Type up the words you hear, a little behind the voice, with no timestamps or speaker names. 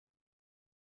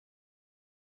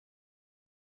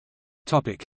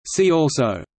See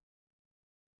also: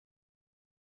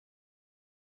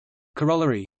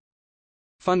 corollary,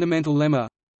 fundamental lemma,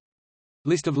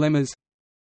 list of lemmas,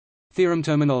 theorem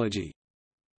terminology.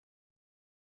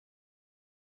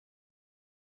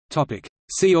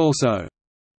 See also: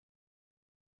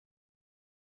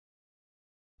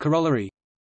 corollary,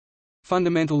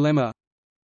 fundamental lemma,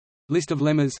 list of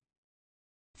lemmas,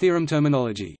 theorem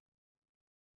terminology.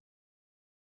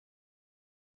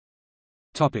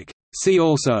 See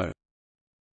also: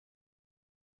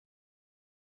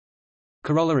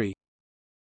 corollary,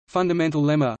 fundamental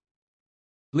lemma,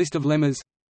 list of lemmas,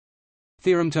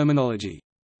 theorem terminology.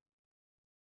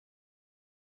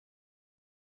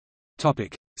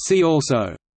 See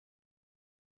also: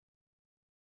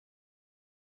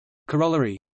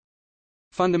 corollary,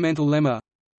 fundamental lemma,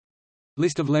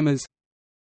 list of lemmas,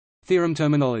 theorem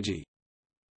terminology.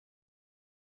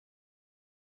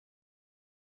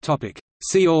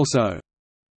 See also: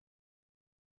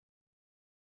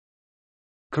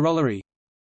 corollary,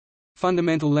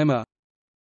 fundamental lemma,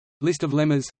 list of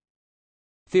lemmas,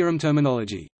 theorem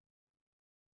terminology.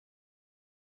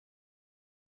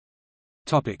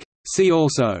 See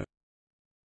also: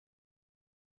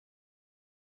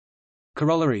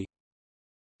 corollary,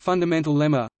 fundamental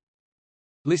lemma,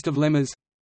 list of lemmas,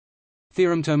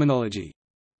 theorem terminology.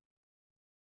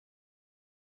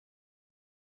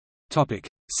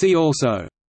 See also: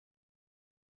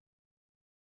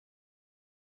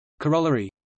 corollary,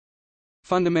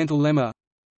 fundamental lemma,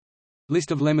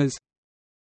 list of lemmas,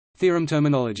 theorem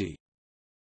terminology.